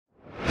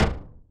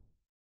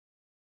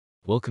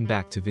Welcome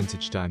back to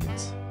Vintage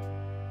Diamonds.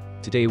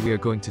 Today we are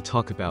going to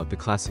talk about the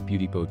classic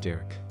beauty Bo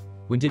Derek.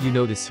 When did you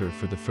notice her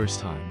for the first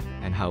time,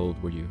 and how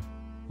old were you?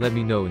 Let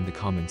me know in the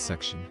comments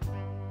section.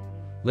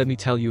 Let me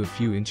tell you a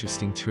few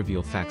interesting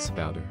trivial facts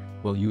about her,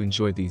 while you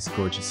enjoy these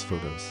gorgeous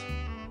photos.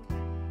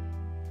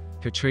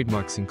 Her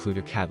trademarks include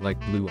her cat-like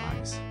blue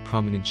eyes,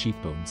 prominent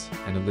cheekbones,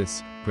 and a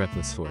lisp,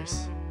 breathless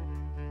voice.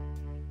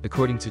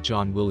 According to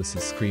John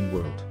Willis's Screen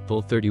World,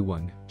 Vol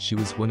 31, she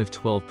was one of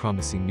 12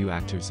 promising new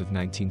actors of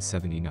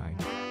 1979.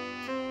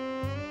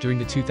 During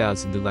the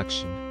 2000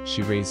 election,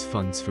 she raised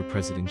funds for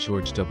President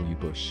George W.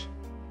 Bush.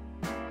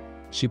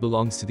 She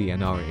belongs to the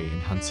NRA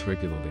and hunts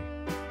regularly.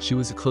 She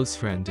was a close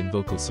friend and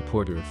vocal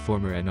supporter of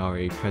former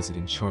NRA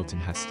President Charlton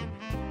Heston.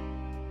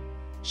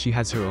 She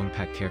has her own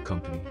pet care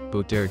company,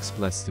 Bo Derek's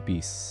Bless the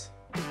Beasts.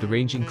 The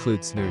range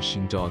includes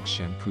nourishing dog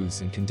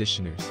shampoos and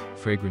conditioners,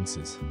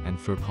 fragrances, and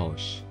fur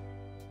polish.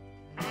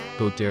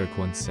 Bo Derek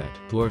once said,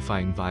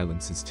 "Glorifying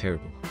violence is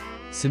terrible.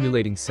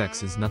 Simulating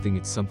sex is nothing,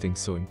 it's something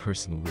so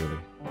impersonal really."